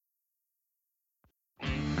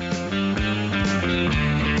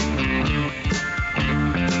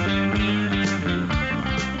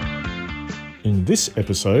on this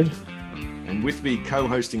episode. And with me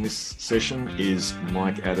co-hosting this session is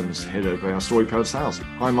Mike Adams, head of our Storypowered Sales.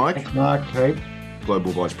 Hi, Mike. Thanks, Mark. Hey.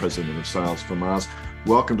 Global Vice President of Sales for Mars.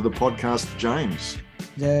 Welcome to the podcast, James.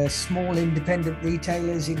 The small independent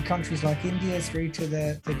retailers in countries like India through to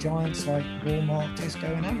the giants like Walmart,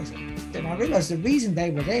 Tesco and Amazon. And I realised the reason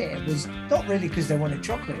they were there was not really because they wanted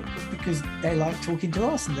chocolate, but because they liked talking to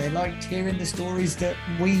us and they liked hearing the stories that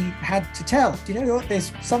we had to tell. Do you know what?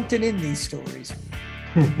 There's something in these stories.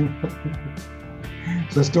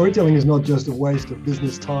 So storytelling is not just a waste of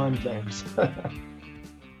business time, James.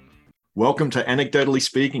 Welcome to Anecdotally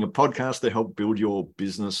Speaking, a podcast to help build your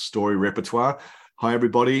business story repertoire. Hi,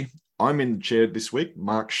 everybody. I'm in the chair this week,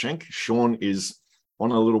 Mark Schenk. Sean is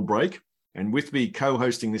on a little break. And with me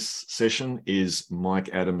co-hosting this session is Mike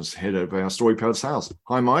Adams, head of our Storypowered Sales.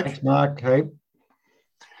 Hi, Mike. Thanks, Mark. Hey.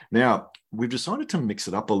 Now, we've decided to mix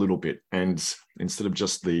it up a little bit. And instead of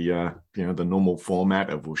just the normal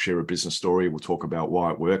format of we'll share a business story, we'll talk about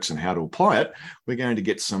why it works and how to apply it, we're going to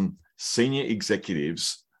get some senior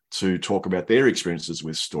executives to talk about their experiences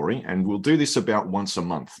with story. And we'll do this about once a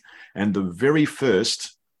month. And the very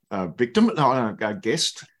first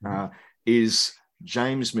guest is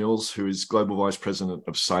James Mills, who is Global Vice President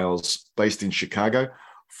of Sales based in Chicago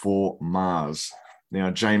for Mars.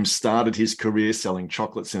 Now, James started his career selling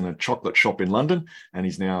chocolates in a chocolate shop in London, and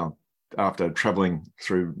he's now, after traveling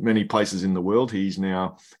through many places in the world, he's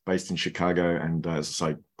now based in Chicago and, as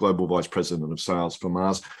I say, Global Vice President of Sales for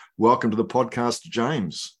Mars. Welcome to the podcast,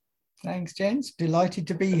 James. Thanks, James. Delighted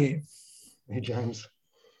to be here. Hey, James.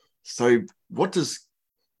 So what does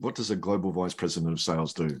a Global Vice President of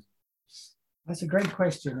Sales do? That's a great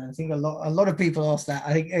question. I think a lot of people ask that.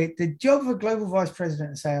 I think the job of a global vice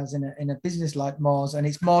president of sales in a business like Mars, and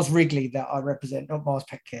it's Mars Wrigley that I represent, not Mars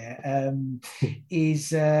Pet Care,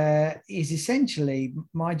 is essentially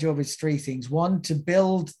my job is three things. One, to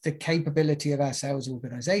build the capability of our sales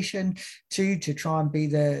organization. Two, to try and be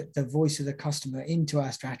the voice of the customer into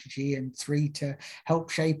our strategy. And three, to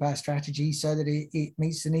help shape our strategy so that it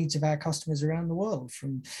meets the needs of our customers around the world,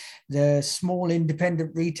 from the small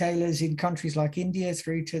independent retailers in countries like India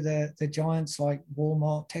through to the giants like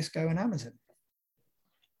Walmart, Tesco and Amazon.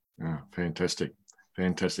 Oh, fantastic.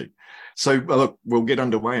 So look, we'll get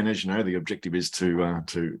underway. And as you know, the objective is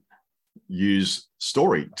to use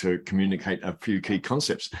story to communicate a few key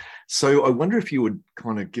concepts. So I wonder if you would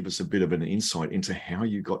kind of give us a bit of an insight into how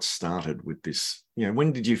you got started with this. You know,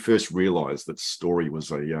 when did you first realize that story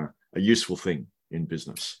was a useful thing in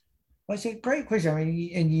business? Well, it's a great question. I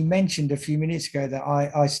mean, and you mentioned a few minutes ago that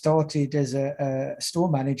I started as a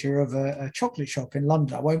store manager of a chocolate shop in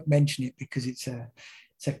London. I won't mention it because it's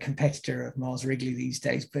a competitor of Mars Wrigley these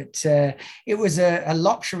days, but it was a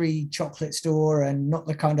luxury chocolate store and not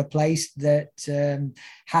the kind of place that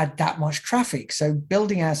had that much traffic. So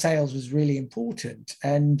building our sales was really important.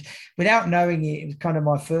 And without knowing it, it was kind of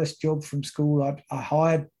my first job from school. I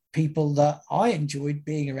hired people that I enjoyed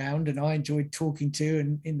being around and I enjoyed talking to,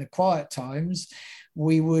 and in the quiet times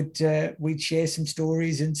we'd share some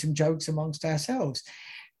stories and some jokes amongst ourselves.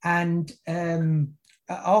 And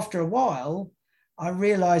after a while I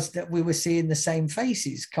realized that we were seeing the same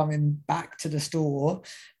faces coming back to the store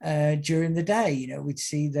during the day. You know, we'd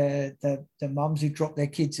see the mums who dropped their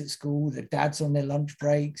kids at school, the dads on their lunch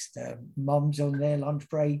breaks, the mums on their lunch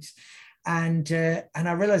breaks. And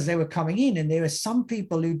I realized they were coming in, and there were some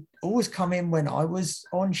people who'd always come in when I was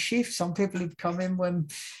on shift, some people who'd come in when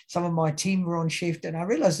some of my team were on shift. And I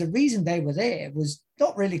realized the reason they were there was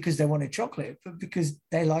not really because they wanted chocolate, but because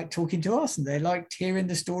they liked talking to us and they liked hearing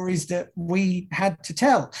the stories that we had to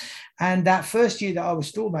tell. And that first year that I was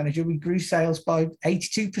store manager, we grew sales by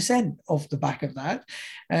 82% off the back of that.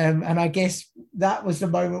 And I guess that was the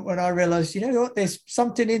moment when I realized, you know what, there's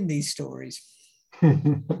something in these stories.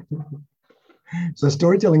 So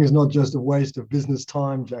storytelling is not just a waste of business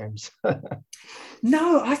time, James.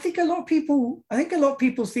 No, I think a lot of people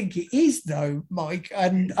think it is, though, Mike,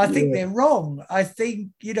 and I think they're wrong. I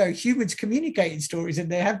think, humans communicate in stories, and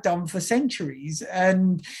they have done for centuries.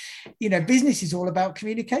 And, business is all about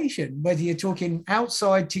communication, whether you're talking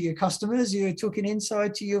outside to your customers, you're talking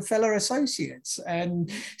inside to your fellow associates. And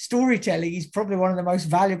storytelling is probably one of the most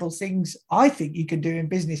valuable things I think you can do in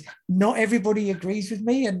business. Not everybody agrees with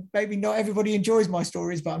me, and maybe not everybody enjoys my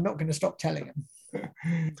stories, but I'm not going to stop telling them.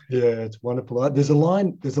 Yeah, it's wonderful. There's a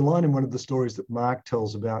line in one of the stories that Mark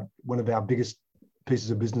tells about one of our biggest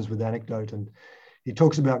pieces of business with Anecdote, and he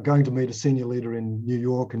talks about going to meet a senior leader in New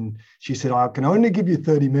York, and she said, I can only give you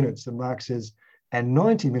 30 minutes. And Mark says, And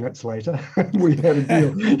 90 minutes later, we had a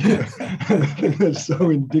deal. Yeah. I think that's so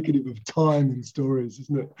indicative of time in stories,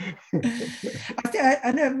 isn't it?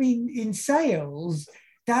 And I mean, in sales,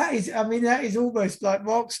 that is almost like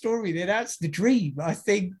Mark's story there. That's the dream. I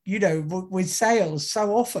think, with sales,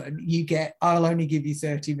 so often you get, I'll only give you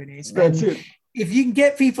 30 minutes. That's it. If you can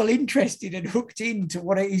get people interested and hooked into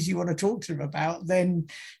what it is you want to talk to them about, then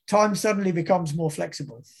time suddenly becomes more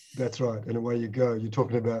flexible. That's right. And away you go. You're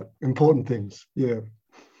talking about important things. Yeah.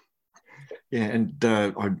 Yeah. And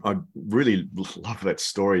I really love that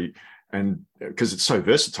story. And because it's so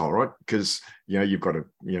versatile, right? Because, you've got a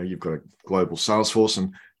global sales force,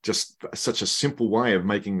 and just such a simple way of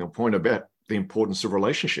making the point about the importance of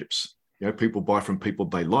relationships. People buy from people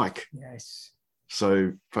they like. Yes.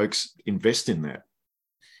 So folks, invest in that.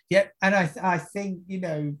 Yeah, and I think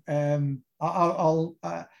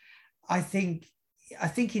I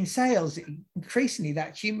think in sales increasingly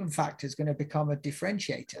that human factor is going to become a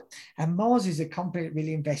differentiator. And Mars is a company that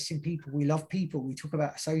really invests in people. We love people. We talk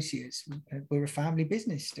about associates. We're a family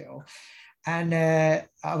business still. And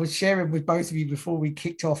I was sharing with both of you before we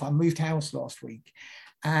kicked off. I moved house last week,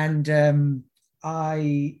 and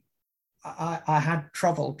I had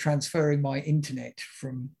trouble transferring my internet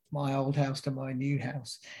from my old house to my new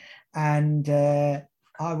house. And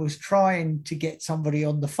I was trying to get somebody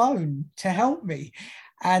on the phone to help me.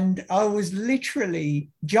 And I was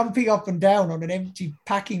literally jumping up and down on an empty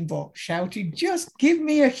packing box, shouting, "Just give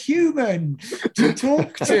me a human to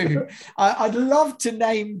talk to." I'd love to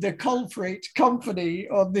name the culprit company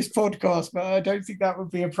on this podcast, but I don't think that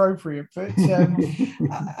would be appropriate. But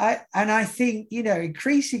I think,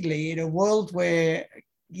 increasingly in a world where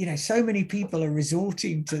so many people are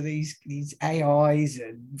resorting to these AIs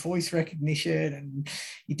and voice recognition, and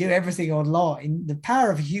you do everything online, the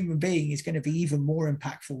power of a human being is going to be even more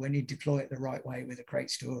impactful when you deploy it the right way with a great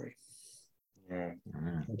story. Yeah,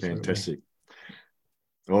 fantastic.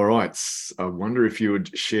 All right. I wonder if you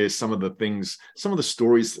would share some of the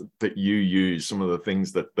stories that you use, some of the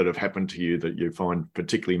things that have happened to you that you find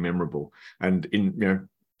particularly memorable, and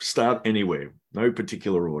start anywhere, no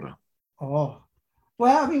particular order. Oh,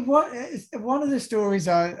 well, I mean, one of the stories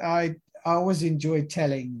I always enjoyed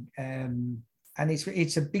telling, and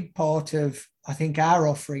it's a big part of, I think, our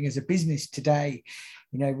offering as a business today.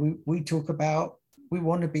 We talk about, we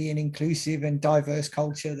want to be an inclusive and diverse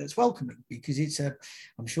culture that's welcoming, because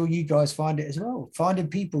I'm sure you guys find it as well. Finding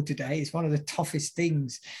people today is one of the toughest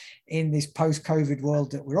things in this post-COVID world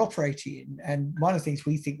that we're operating in. And one of the things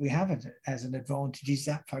we think we have as an advantage is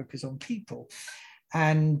that focus on people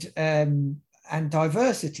and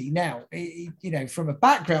diversity. Now, from a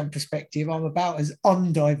background perspective, I'm about as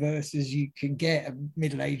undiverse as you can get, a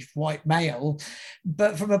middle-aged white male.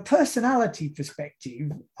 But from a personality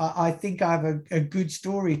perspective, I think I have a good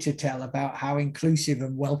story to tell about how inclusive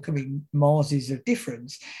and welcoming Mars is of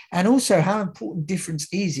difference, and also how important difference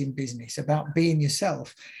is in business, about being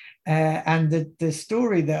yourself. And the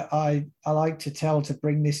story that I like to tell to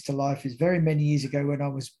bring this to life is very many years ago, when I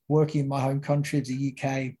was working in my home country of the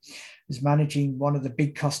UK, was managing one of the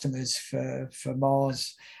big customers for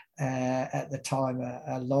Mars at the time,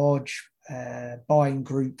 a large buying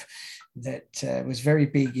group that was very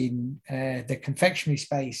big in the confectionery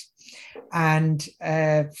space. And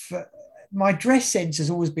my dress sense has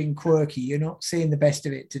always been quirky. You're not seeing the best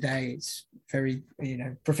of it today. It's very,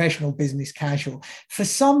 professional, business casual. For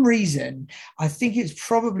some reason, I think it's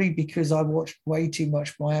probably because I watched way too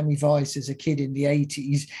much Miami Vice as a kid in the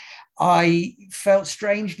 80s. I felt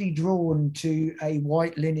strangely drawn to a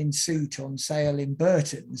white linen suit on sale in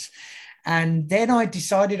Burton's. And then I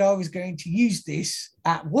decided I was going to use this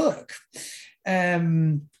at work.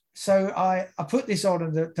 So I put this on,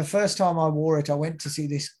 and the first time I wore it, I went to see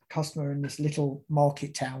this customer in this little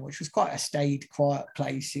market town, which was quite a staid, quiet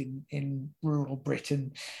place in rural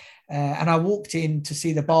Britain. And I walked in to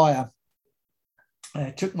see the buyer.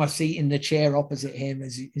 Took my seat in the chair opposite him,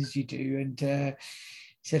 as you do, and he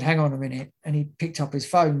said, "Hang on a minute," and he picked up his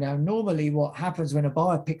phone. Now, normally what happens when a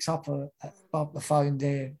buyer picks up the phone,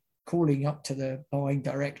 they're calling up to the buying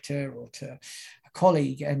director or to a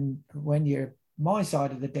colleague, and when you're my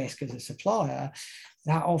side of the desk as a supplier,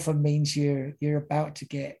 that often means you're about to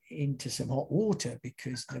get into some hot water,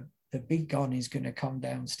 because the big gun is going to come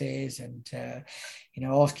downstairs and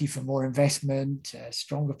ask you for more investment,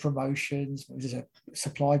 stronger promotions. There's a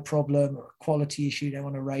supply problem or a quality issue they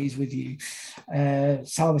want to raise with you.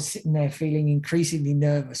 So I was sitting there feeling increasingly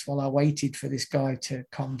nervous while I waited for this guy to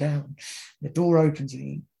come down. The door opens and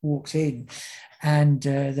he walks in, and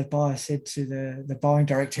the buyer said to the buying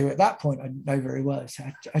director, who at that point I know very well,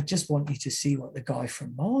 said, I just want you to see what the guy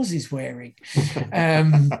from Mars is wearing.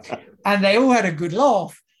 And they all had a good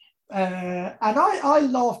laugh. And I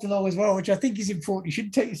laughed along as well, which I think is important. You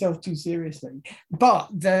shouldn't take yourself too seriously. But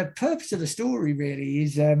the purpose of the story really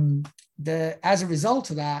is as a result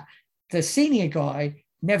of that, the senior guy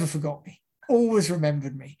never forgot me, always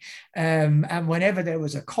remembered me. And whenever there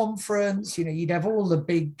was a conference, you'd have all the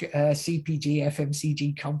big CPG,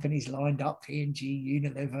 FMCG companies lined up, P&G,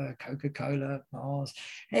 Unilever, Coca-Cola, Mars.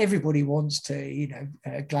 Everybody wants to,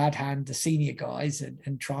 glad hand the senior guys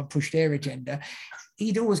and try and push their agenda.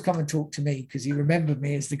 He'd always come and talk to me because he remembered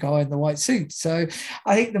me as the guy in the white suit. So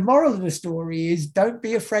I think the moral of the story is don't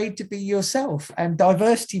be afraid to be yourself, and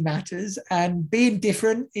diversity matters, and being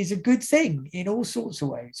different is a good thing in all sorts of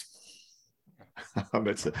ways.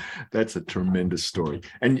 That's a tremendous story.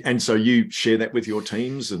 And so you share that with your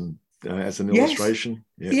teams and as an illustration?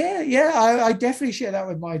 Yeah. I definitely share that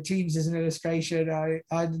with my teams as an illustration.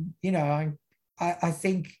 I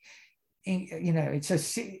think,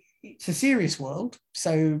 it's a serious world.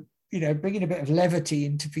 So, bringing a bit of levity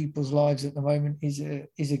into people's lives at the moment is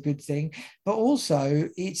a good thing. But also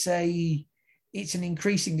it's an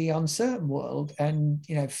increasingly uncertain world, and,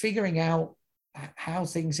 figuring out how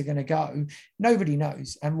things are going to go, nobody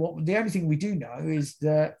knows. And the only thing we do know is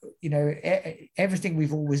that, everything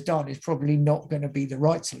we've always done is probably not going to be the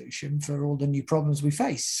right solution for all the new problems we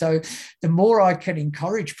face. So the more I can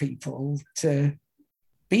encourage people to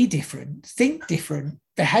be different, think different,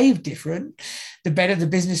 behave different, the better the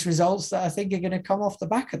business results that I think are going to come off the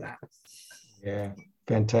back of that. Yeah,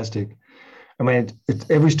 fantastic. I mean,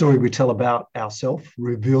 every story we tell about ourselves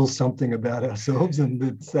reveals something about ourselves, and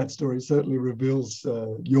that story certainly reveals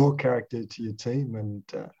your character to your team. And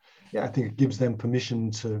I think it gives them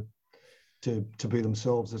permission to be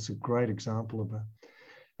themselves. It's a great example of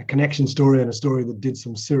a connection story, and a story that did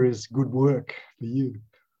some serious good work for you.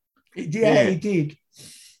 Yeah, it did.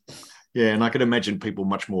 Yeah, and I can imagine people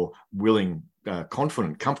much more willing,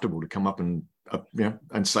 confident, comfortable to come up and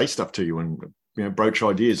and say stuff to you and broach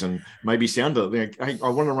ideas and maybe sound like, hey, I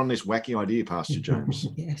want to run this wacky idea past you, James.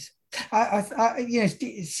 Yes,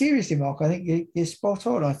 seriously, Mark, I think you're spot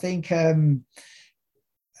on. I think, and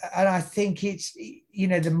I think it's,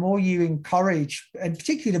 the more you encourage, and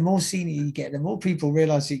particularly the more senior you get, the more people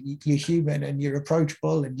realize that you're human and you're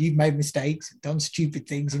approachable and you've made mistakes and done stupid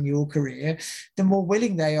things in your career, the more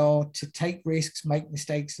willing they are to take risks, make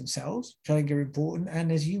mistakes themselves, which I think are important.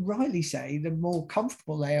 And as you rightly say, the more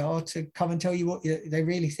comfortable they are to come and tell you what they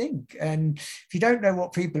really think. And if you don't know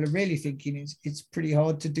what people are really thinking, it's pretty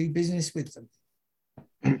hard to do business with them.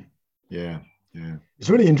 Yeah. It's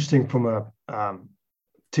really interesting from a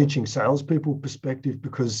teaching salespeople perspective,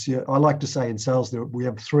 because I like to say in sales that we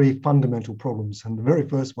have three fundamental problems, and the very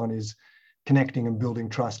first one is connecting and building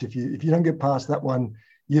trust. If you don't get past that one,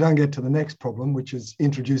 you don't get to the next problem, which is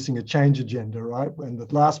introducing a change agenda, right? And the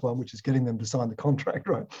last one, which is getting them to sign the contract,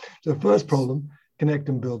 right? So the first problem, connect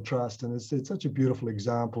and build trust, and it's such a beautiful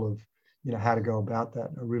example of how to go about that.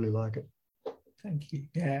 I really like it. Thank you.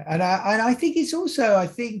 Yeah, and I think it's also I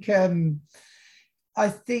think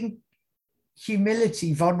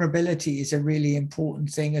humility, vulnerability is a really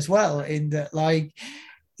important thing as well, in that, like,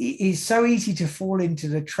 it's so easy to fall into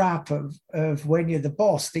the trap of when you're the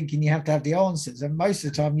boss thinking you have to have the answers, and most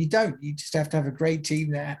of the time you don't. You just have to have a great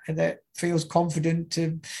team there that feels confident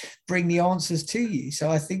to bring the answers to you.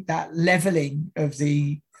 So I think that leveling of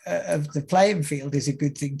the playing field is a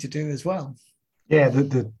good thing to do as well. Yeah,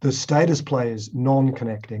 the status play is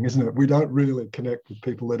non-connecting, isn't it? We don't really connect with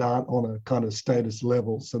people that aren't on a kind of status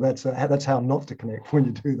level. So that's how not to connect when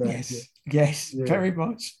you do that. Yes, very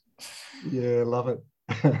much. Yeah, love it.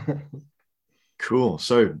 Cool.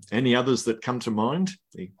 So any others that come to mind?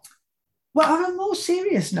 Well, on a more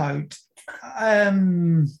serious note,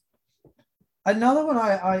 another one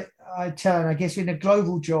I tell, and I guess in a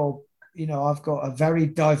global job, I've got a very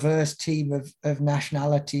diverse team of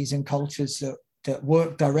nationalities and cultures that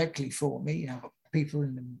work directly for me. I've got people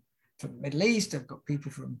from the Middle East, I've got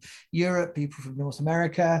people from Europe, people from North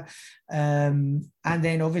America, and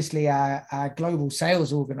then obviously our global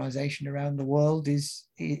sales organization around the world is,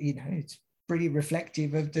 it's pretty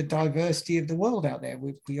reflective of the diversity of the world out there.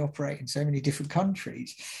 We operate in so many different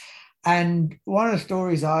countries. And one of the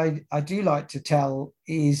stories I do like to tell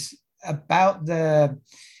is about the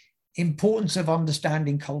importance of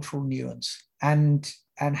understanding cultural nuance and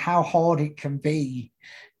how hard it can be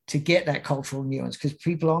to get that cultural nuance, because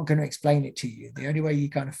people aren't going to explain it to you. The only way you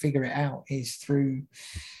kind of figure it out is through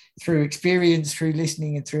experience, through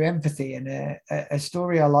listening, and through empathy. And a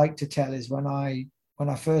story I like to tell is when I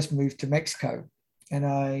first moved to Mexico, and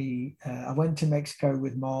I went to Mexico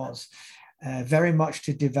with Mars, very much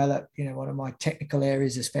to develop, one of my technical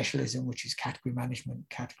areas of specialism, which is category management,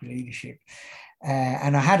 category leadership.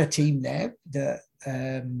 And I had a team there that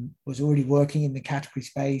was already working in the category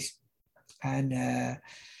space. And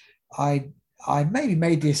I maybe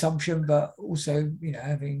made the assumption, but also,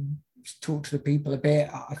 having talked to the people a bit,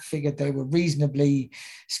 I figured they were reasonably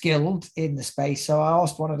skilled in the space. So I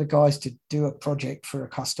asked one of the guys to do a project for a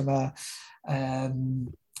customer.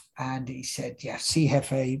 And he said, yeah,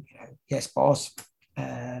 CFA, yes, boss.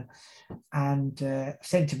 And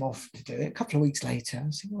sent him off to do it. A couple of weeks later, I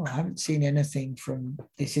said, well, I haven't seen anything from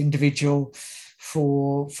this individual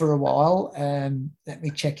for a while. Let me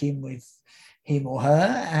check in with him or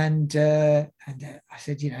her. And I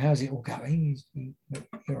said, how's it all going?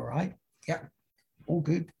 You're all right? Yeah, all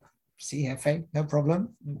good. CFA, no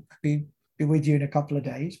problem. Be with you in a couple of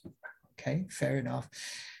days. Okay, fair enough.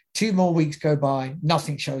 2 more weeks go by,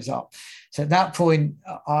 nothing shows up. So at that point,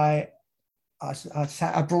 I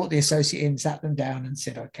brought the associate in, sat them down and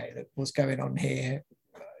said, okay, look, what's going on here?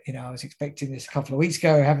 I was expecting this a couple of weeks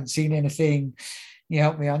ago. I haven't seen anything. You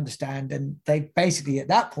help me understand. And they basically at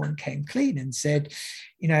that point came clean and said,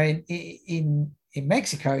 in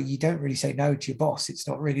Mexico, you don't really say no to your boss. It's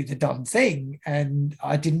not really the done thing. And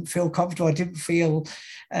I didn't feel comfortable. I didn't feel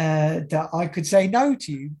that I could say no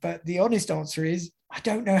to you. But the honest answer is, I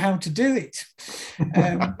don't know how to do it.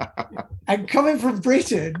 And coming from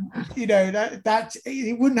Britain, that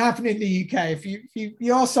it wouldn't happen in the UK. If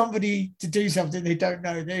you ask somebody to do something they don't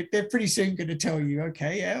know, they're pretty soon going to tell you,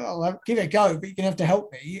 okay, yeah, I'll give it a go, but you're going to have to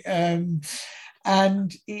help me.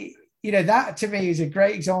 That to me is a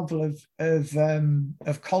great example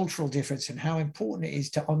of cultural difference and how important it is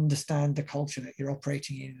to understand the culture that you're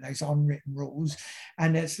operating in, those unwritten rules.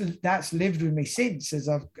 And that's lived with me since, as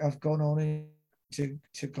I've gone on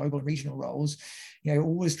to global and regional roles.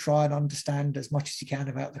 Always try and understand as much as you can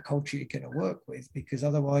about the culture you're going to work with, because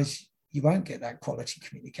otherwise you won't get that quality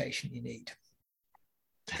communication you need.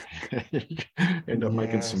 End up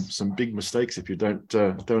making some big mistakes if you don't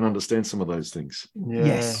understand some of those things. Yeah.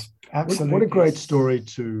 Yes, absolutely. What a great story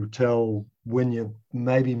to tell when you're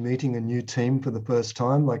maybe meeting a new team for the first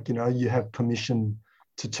time. Like, you have permission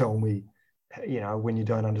to tell me, when you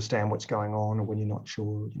don't understand what's going on or when you're not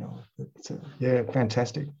sure, it's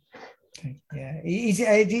fantastic. Yeah,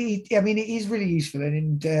 it is really useful.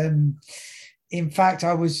 And in fact,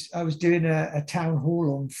 I was doing a town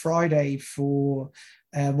hall on Friday for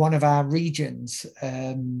one of our regions,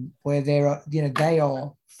 where there are, they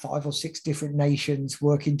are 5 or 6 different nations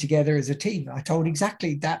working together as a team. I told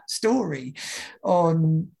exactly that story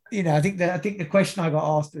on, I think the question I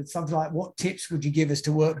got asked was something like, what tips would you give us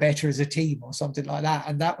to work better as a team, or something like that.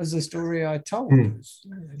 And that was the story I told.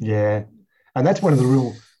 Yeah. And that's one of the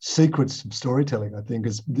real secrets of storytelling, I think,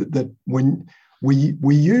 is that when we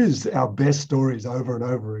use our best stories over and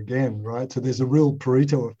over again, right? So there's a real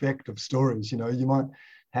Pareto effect of stories. You might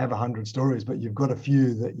have 100 stories, but you've got a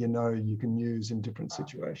few that you can use in different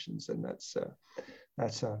situations, and it's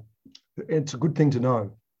a good thing to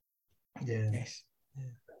know. Yeah. Yes.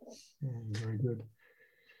 Yeah, very good.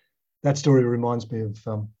 That story reminds me of,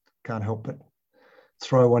 can't help but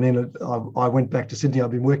throw one in. I went back to Sydney. I've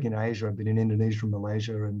been working in Asia. I've been in Indonesia and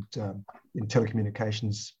Malaysia, and in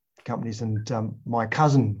telecommunications companies. And my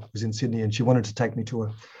cousin was in Sydney, and she wanted to take me to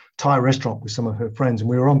a Thai restaurant with some of her friends. And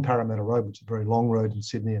we were on Parramatta Road, which is a very long road in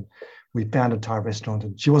Sydney. And we found a Thai restaurant,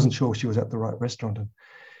 and she wasn't sure she was at the right restaurant. And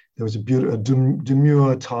there was a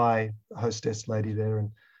demure Thai hostess lady there. And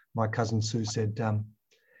my cousin Sue said,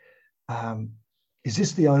 is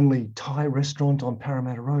this the only Thai restaurant on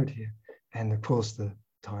Parramatta Road here? And of course, the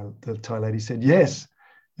Thai lady said, yes.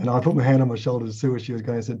 And I put my hand on my shoulder to see where she was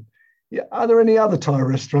going. I said, yeah, are there any other Thai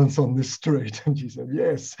restaurants on this street? And she said,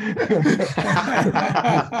 yes. Okay,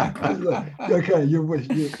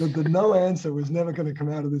 the no answer was never going to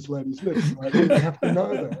come out of this lady's lips. Right? You have to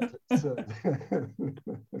know that.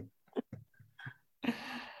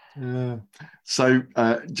 So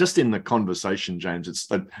just in the conversation, James, it's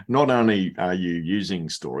not only are you using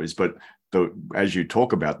stories, but as you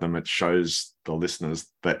talk about them, it shows the listeners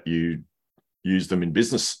that you use them in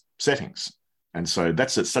business settings. And so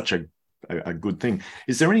that's such a good thing.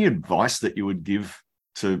 Is there any advice that you would give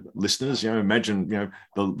to listeners? Imagine,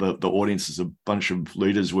 the audience is a bunch of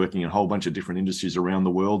leaders working in a whole bunch of different industries around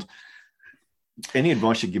the world. Any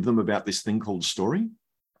advice you give them about this thing called story?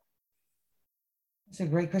 That's a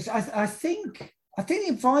great question. I think the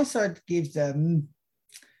advice I'd give them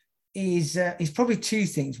is probably two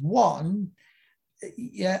things. One,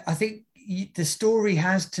 yeah, I think the story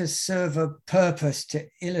has to serve a purpose to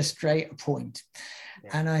illustrate a point.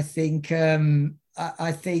 Yeah. And I think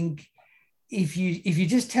if you're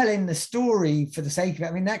just telling the story for the sake of it,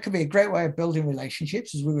 I mean, that could be a great way of building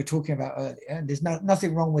relationships, as we were talking about earlier. And there's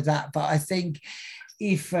nothing wrong with that. But I think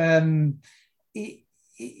if you're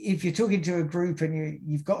talking to a group and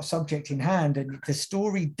you've got a subject in hand and the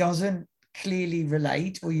story doesn't clearly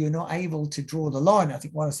relate, or you're not able to draw the line, I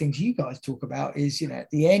think one of the things you guys talk about is, at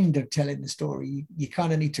the end of telling the story, you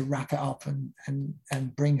kind of need to wrap it up and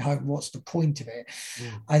bring home what's the point of it.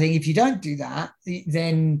 Yeah. I think if you don't do that,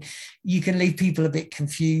 then you can leave people a bit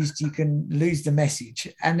confused, you can lose the message.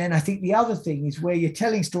 And then I think the other thing is, where you're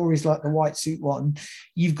telling stories like the white suit one,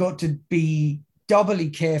 you've got to be doubly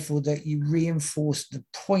careful that you reinforce the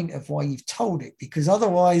point of why you've told it, because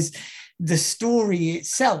otherwise the story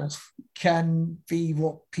itself can be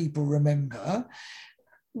what people remember,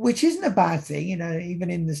 which isn't a bad thing.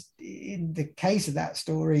 Even in the case of that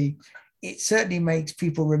story, it certainly makes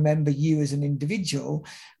people remember you as an individual,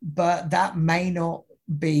 but that may not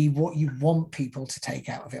be what you want people to take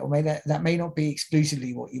out of it, or maybe that may not be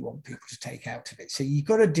exclusively what you want people to take out of it. So you've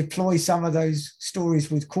got to deploy some of those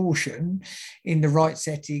stories with caution in the right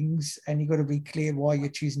settings, and you've got to be clear why you're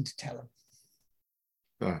choosing to tell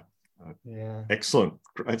them. Yeah, excellent.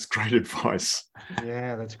 That's great advice.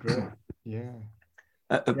 Yeah, that's great. Yeah,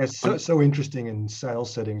 so interesting in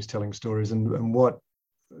sales settings, telling stories, and what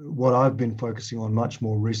I've been focusing on much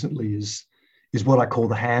more recently is what I call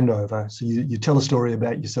the handover. So you tell a story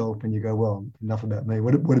about yourself and you go, well, enough about me.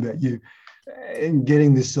 What about you? And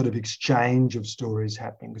getting this sort of exchange of stories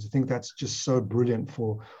happening, because I think that's just so brilliant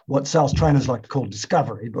for what sales trainers like to call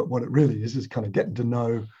discovery. But what it really is kind of getting to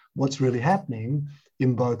know what's really happening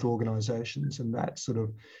in both organizations. And that sort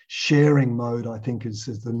of sharing mode, I think, is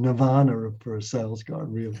the nirvana for a sales guy,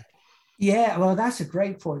 really. Yeah, well, that's a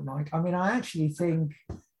great point, Mike. I mean, I actually think,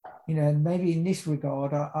 maybe in this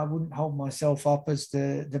regard, I wouldn't hold myself up as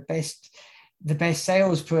the best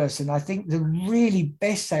salesperson. I think the really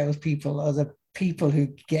best salespeople are the people who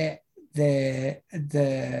get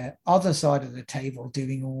the other side of the table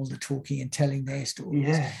doing all the talking and telling their stories.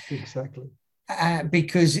 Yeah, exactly.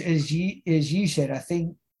 Because as you said, I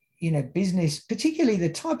think, business, particularly the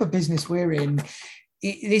type of business we're in,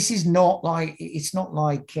 it's not like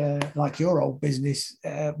your old business,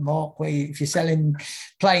 Mark, where if you're selling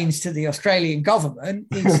planes to the Australian government,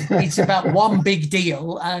 it's about one big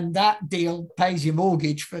deal, and that deal pays your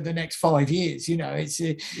mortgage for the next 5 years.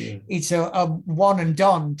 It's a one and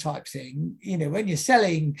done type thing. When you're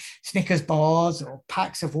selling Snickers bars or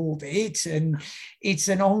packs of Orbit, and it's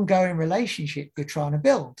an ongoing relationship you're trying to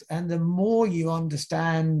build, and the more you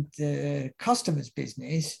understand the customer's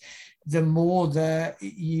business, the more that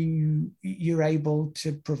you're able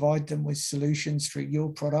to provide them with solutions through your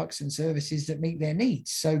products and services that meet their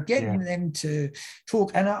needs. So getting them to talk,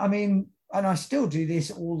 and I still do this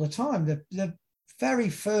all the time. The very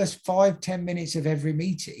first 5-10 minutes of every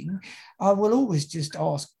meeting, I will always just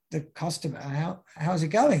ask the customer, how's it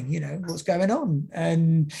going? What's going on?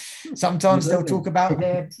 And sometimes they'll talk about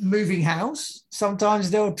their moving house.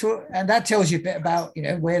 Sometimes they'll talk, and that tells you a bit about,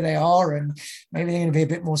 where they are, and maybe they're going to be a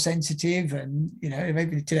bit more sensitive, and,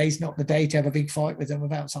 maybe today's not the day to have a big fight with them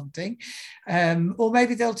about something. Or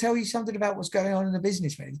maybe they'll tell you something about what's going on in the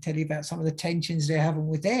business, maybe tell you about some of the tensions they're having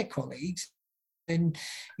with their colleagues. And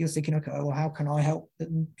you're thinking, okay, well, how can I help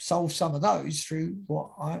them solve some of those through what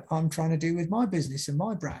I'm trying to do with my business and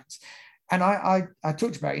my brands? And I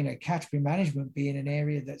talked about, category management being an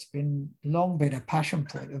area that's long been a passion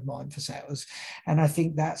point of mine for sales. And I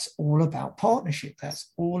think that's all about partnership.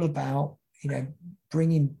 That's all about,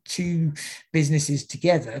 bringing two businesses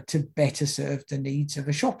together to better serve the needs of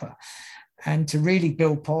a shopper. And to really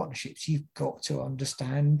build partnerships, you've got to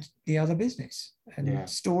understand the other business. And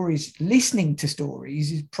stories, listening to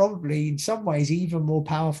stories is probably in some ways even more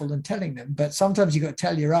powerful than telling them. But sometimes you've got to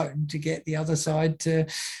tell your own to get the other side to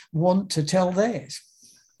want to tell theirs.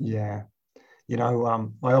 Yeah. I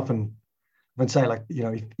often say,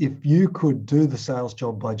 if you could do the sales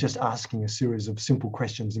job by just asking a series of simple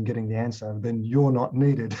questions and getting the answer, then you're not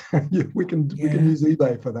needed. we can use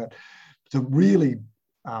eBay for that. So really,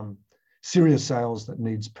 serious sales that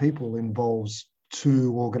needs people involves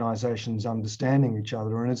two organizations understanding each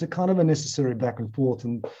other, and it's a kind of a necessary back and forth.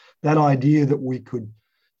 And that idea that we could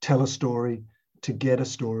tell a story, to get a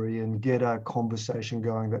story and get a conversation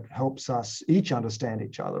going that helps us each understand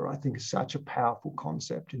each other, I think is such a powerful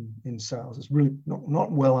concept in sales. It's really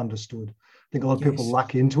not well understood. I think a lot of people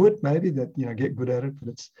luck into it, maybe, that, you know, get good at it,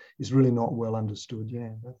 but it's really not well understood. Yeah,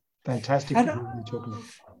 fantastic.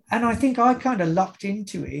 And I think I kind of lucked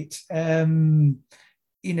into it,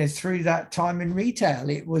 you know, through that time in retail.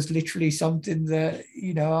 It was literally something that,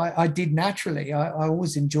 you know, I did naturally. I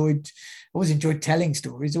always enjoyed telling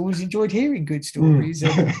stories, always enjoyed hearing good stories.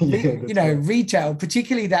 And, you know, right. Retail,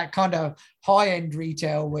 particularly that kind of high-end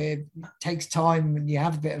retail where it takes time and you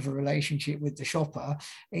have a bit of a relationship with the shopper,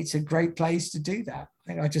 it's a great place to do that. I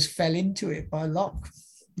think I just fell into it by luck.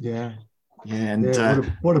 Yeah. Yeah.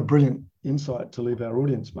 And what a brilliant insight to leave our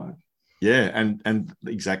audience, Mark. Yeah. And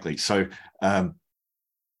exactly. So,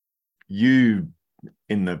 you,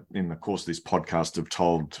 in the course of this podcast, have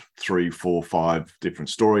told 3, 4, 5 different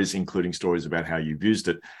stories, including stories about how you've used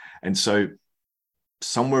it. And so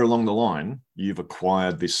somewhere along the line, you've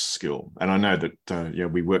acquired this skill. And I know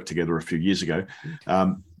that we worked together a few years ago,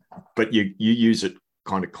 but you use it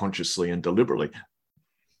kind of consciously and deliberately,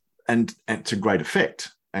 and to great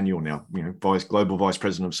effect. And you're now, you know, global vice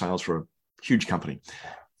president of sales for a huge company.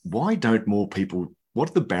 Why don't more people? What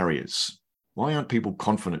are the barriers? Why aren't people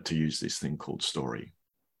confident to use this thing called story?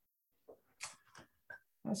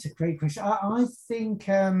 That's a great question. I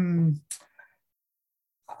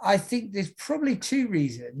think there's probably 2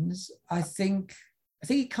 reasons. I think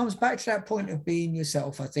it comes back to that point of being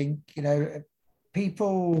yourself. I think, you know, a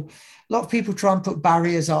lot of people try and put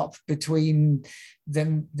barriers up between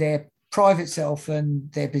them, their private self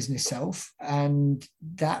and their business self, and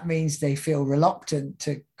that means they feel reluctant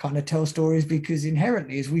to kind of tell stories, because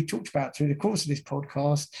inherently, as we talked about through the course of this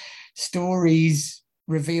podcast, stories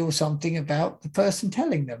reveal something about the person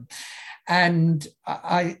telling them. And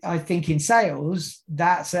I think in sales,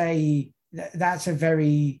 that's a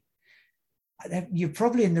very, you're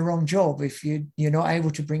probably in the wrong job if you're not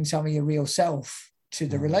able to bring some of your real self to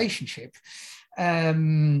the relationship.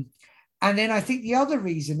 And then I think the other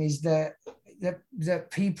reason is that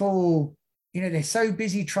people, you know, they're so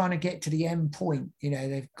busy trying to get to the end point. You know,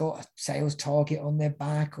 they've got a sales target on their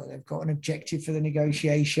back, or they've got an objective for the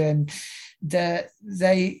negotiation, that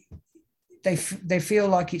they feel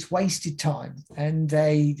like it's wasted time, and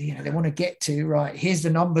they want to get to, right, here's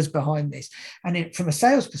the numbers behind this. And from a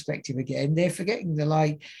sales perspective, again, they're forgetting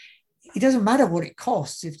it doesn't matter what it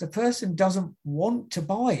costs. If the person doesn't want to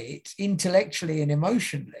buy it intellectually and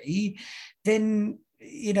emotionally, then,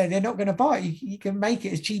 you know, they're not going to buy it. You can make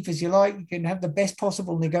it as cheap as you like. You can have the best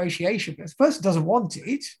possible negotiation. But if the person doesn't want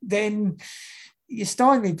it, then you're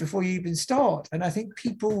stymied before you even start. And I think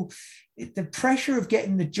the pressure of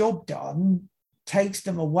getting the job done takes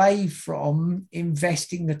them away from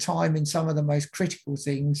investing the time in some of the most critical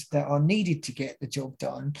things that are needed to get the job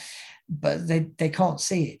done, but they can't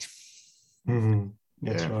see it. Mm-hmm.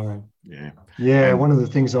 That's right. Yeah. And one of the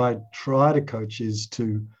things I try to coach is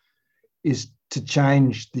to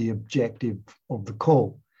change the objective of the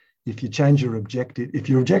call. If you change your objective, if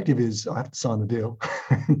your objective is, I have to sign the deal,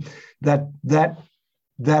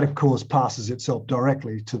 that of course passes itself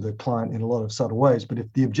directly to the client in a lot of subtle ways. But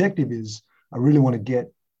if the objective is, I really want to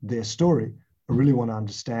get their story, I really want to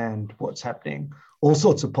understand what's happening, all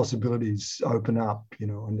sorts of possibilities open up, you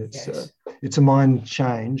know, and it's a mind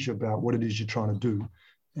change about what it is you're trying to do.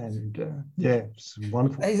 And it's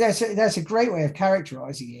wonderful. That's a great way of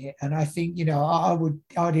characterizing it. And I think, you know,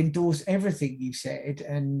 I'd endorse everything you said.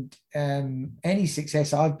 And any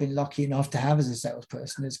success I've been lucky enough to have as a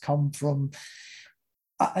salesperson has come from,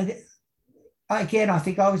 again, I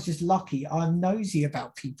think I was just lucky. I'm nosy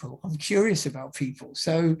about people. I'm curious about people.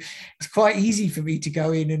 So it's quite easy for me to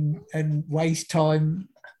go in and waste time,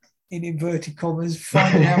 in inverted commas,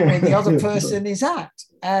 finding out where the other person is at.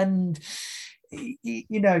 And,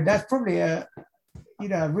 you know, that's probably a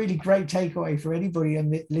really great takeaway for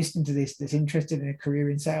anybody listening to this that's interested in a career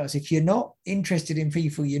in sales. If you're not interested in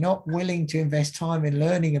people, you're not willing to invest time in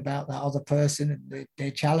learning about that other person and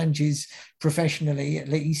their challenges professionally, at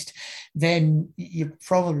least, then you're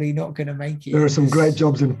probably not going to make it. There are some great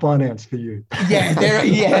jobs in finance for you.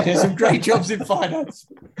 There's some great jobs in finance.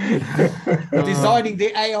 Designing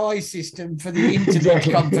the AI system for the internet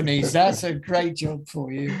companies, that's a great job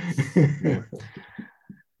for you. Yeah.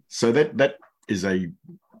 So that is a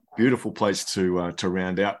beautiful place to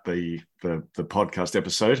round out the podcast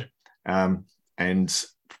episode. And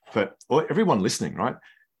for everyone listening, right,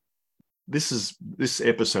 this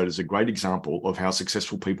episode is a great example of how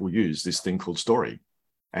successful people use this thing called story,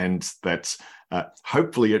 and that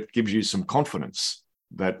hopefully it gives you some confidence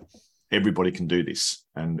that everybody can do this,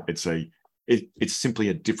 and it's a It's simply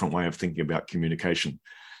a different way of thinking about communication.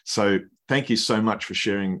 So thank you so much for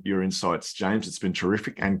sharing your insights, James. It's been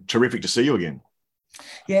terrific, and terrific to see you again.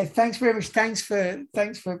 Yeah, thanks very much. Thanks for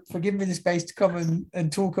giving me the space to come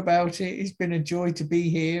and talk about it. It's been a joy to be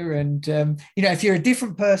here. And if you're a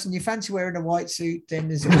different person, you fancy wearing a white suit, then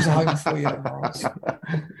there's always a home for you at Mars.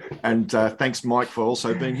 And thanks, Mike, for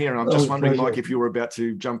also being here. And I'm just wondering, Mike, if you were about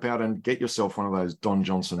to jump out and get yourself one of those Don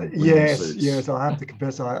Johnson suits. Yes, I have to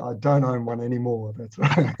confess, I don't own one anymore. That's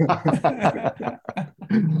right.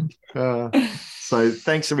 So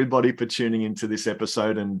thanks, everybody, for tuning into this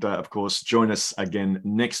episode. And, of course, join us again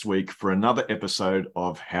next week for another episode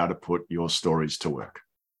of How to Put Your Stories to Work.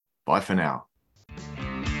 Bye for now.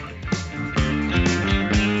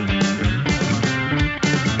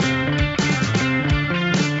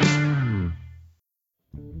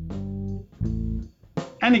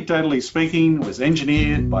 Anecdotally Speaking was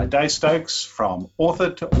engineered by Dave Stokes from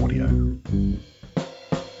Author to Audio.